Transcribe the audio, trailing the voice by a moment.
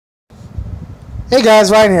Hey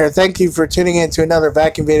guys, Ryan here. Thank you for tuning in to another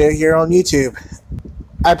vacuum video here on YouTube.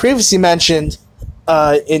 I previously mentioned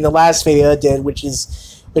in the last video I did, which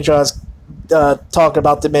I was talking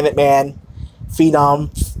about the Minuteman Phenom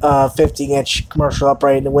 15-inch commercial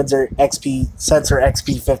upright in the Windsor XP Sensor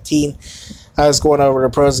XP15. I was going over the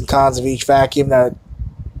pros and cons of each vacuum that,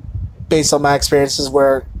 based on my experiences,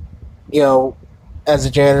 where as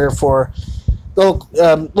a janitor for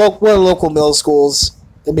local middle schools.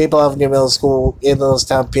 The Maple Avenue Middle School in Lindhaus,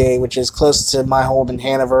 PA, which is close to my home in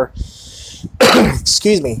Hanover.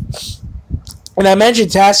 Excuse me. And I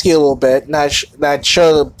mentioned Taski a little bit, and I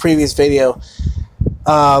showed the previous video.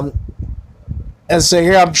 And so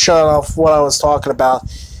here I'm showing off what I was talking about.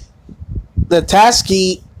 The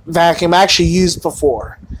Taski vacuum I actually used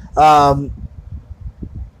before. I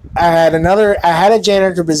had a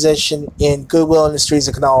janitor position in Goodwill Industries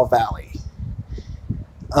in Kanawha Valley.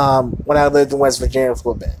 When I lived in West Virginia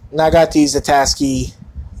for a little bit. And I got to use the Taski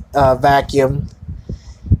vacuum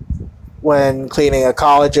when cleaning a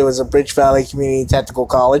college. It was a Bridge Valley Community Technical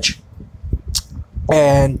College.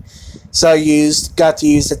 And so I got to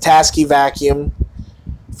use the Taski vacuum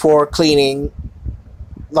for cleaning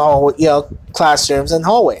the classrooms and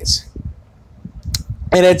hallways.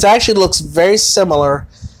 And it actually looks very similar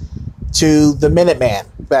to the Minuteman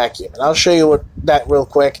vacuum. And I'll show you that real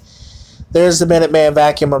quick. There's the Minuteman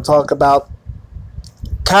vacuum I'm talking about.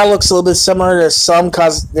 Kind of looks a little bit similar. There's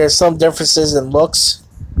some differences in looks,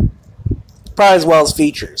 probably as well as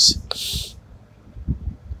features.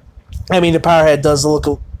 I mean, the power head does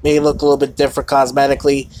may look a little bit different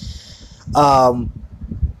cosmetically.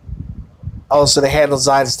 Also, the handle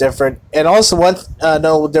design is different, and also one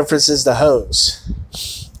notable difference is the hose.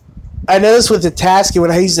 I noticed with the Taski, when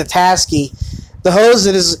I use the Taski, the hose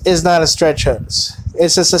is not a stretch hose.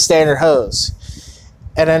 It's just a standard hose.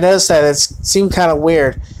 And I noticed that it seemed kind of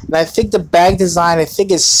weird. And I think the bag design,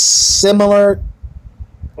 is similar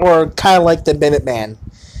or kind of like the Minuteman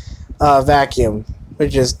vacuum,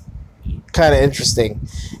 which is kind of interesting.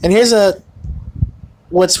 And here's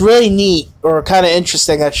what's really neat, or kind of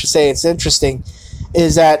interesting, I should say, it's interesting,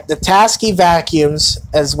 is that the Taski vacuums,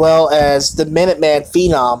 as well as the Minuteman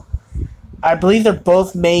Phenom, I believe they're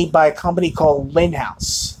both made by a company called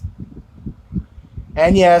Lindhaus.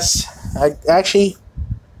 And yes,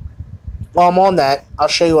 while I'm on that, I'll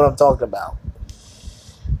show you what I'm talking about.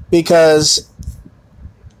 Because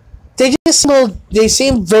they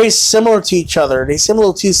seem very similar to each other. They seem a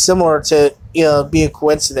little too similar to be a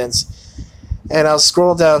coincidence. And I'll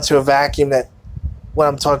scroll down to a vacuum that, what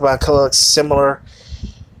I'm talking about, color looks similar.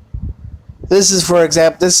 This is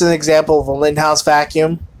an example of a Lindhaus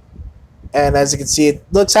vacuum. And as you can see,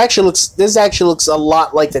 this actually looks a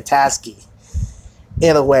lot like the Taski.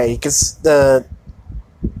 In a way, because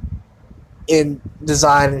in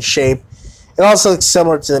design and shape, it also looks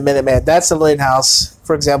similar to the Minuteman. That's the Lindhaus,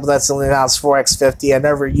 for example. That's the Lindhaus 4X50. I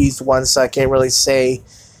never used one, so I can't really say,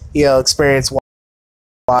 experience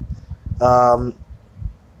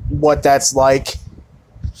what that's like.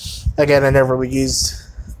 Again, I never really used,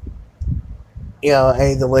 any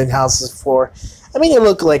of the Lindhauses before. I mean, they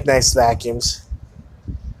look like nice vacuums.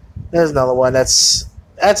 There's another one that's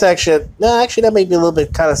actually that may be a little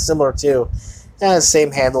bit kind of similar too.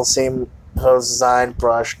 Same handle, same hose design,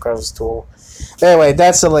 brush, crevice tool. Anyway,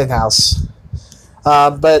 that's the Lindhaus.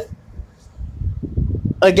 But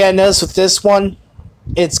again, notice with this one,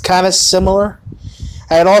 it's kind of similar.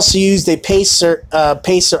 I had also used a Pacer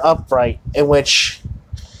Upright, in which,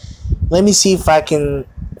 let me see if I can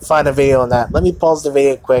find a video on that. Let me pause the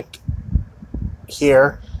video quick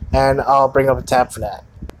here, and I'll bring up a tab for that.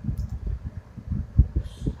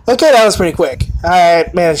 Okay, that was pretty quick. I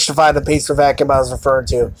managed to find the Pacer vacuum I was referring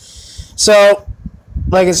to. So,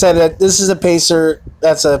 like I said, this is a Pacer.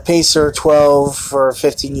 That's a Pacer 12 or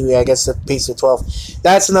 15UE, I guess the Pacer 12.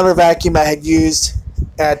 That's another vacuum I had used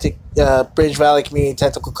at the Bridge Valley Community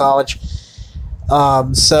Technical College.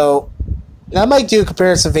 So, I might do a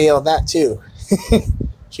comparison video on that too.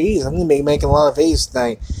 Jeez, I'm going to be making a lot of videos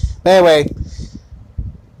tonight. But anyway,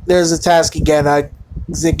 there's the Taski again.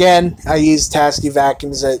 I used Taski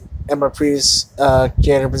vacuums at my previous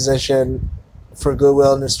janitor position for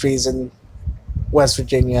Goodwill Industries in West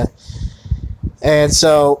Virginia. And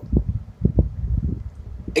so,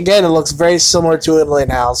 again, it looks very similar to a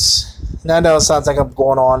Lindhaus. And I know it sounds like I'm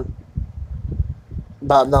going on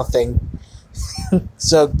about nothing.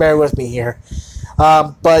 So, bear with me here.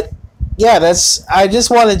 But, yeah, I just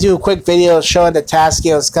wanted to do a quick video showing the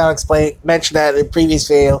Taski. I was kind of mentioned that in the previous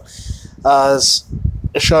video.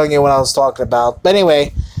 Showing you what I was talking about. But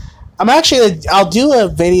anyway, I'll do a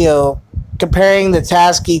video comparing the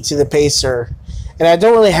Taski to the Pacer And I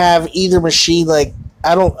don't really have either machine. Like,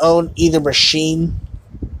 I don't own either machine,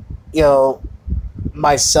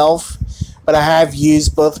 myself, but I have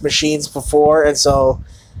used both machines before, and so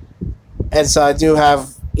I do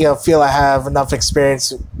have, feel I have enough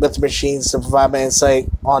experience with the machines to provide my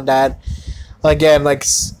insight on that. Again,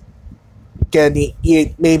 maybe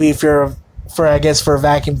if you're for a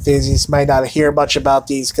vacuum enthusiast, might not hear much about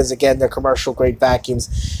these because, again, they're commercial grade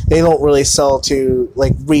vacuums. They don't really sell to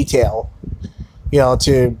retail,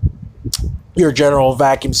 to your general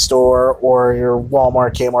vacuum store or your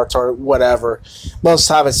Walmart, Kmart, or whatever. Most of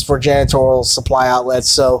the time it's for janitorial supply outlets.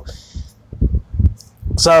 So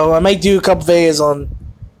I might do a couple videos on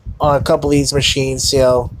a couple of these machines, check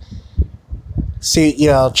out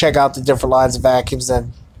the different lines of vacuums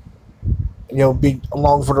and, be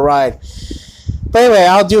along for the ride. But anyway,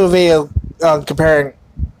 I'll do a video comparing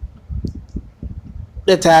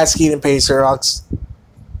the Taski and Pacer. I'll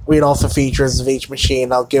read off the features of each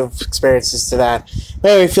machine. I'll give experiences to that.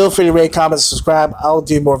 But anyway, feel free to rate, comment, subscribe. I'll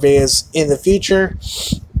do more videos in the future.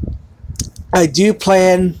 I do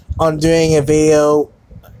plan on doing a video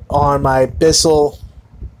on my Bissell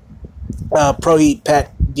Pro Heat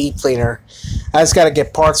Pet Deep Cleaner. I just got to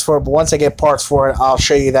get parts for it, but once I get parts for it, I'll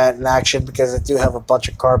show you that in action because I do have a bunch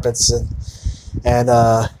of carpets and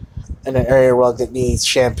an area rug that needs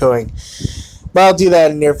shampooing. But I'll do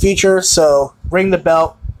that in the near future. So ring the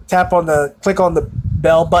bell, click on the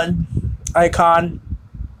bell button icon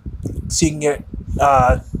so you can get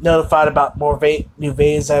notified about more new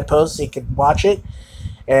videos I post so you can watch it.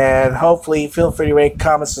 And hopefully feel free to rate,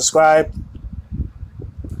 comment, subscribe.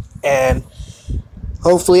 And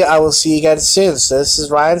hopefully I will see you guys soon. So this is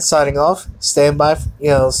Ryan signing off. Stay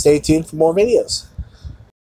tuned for more videos.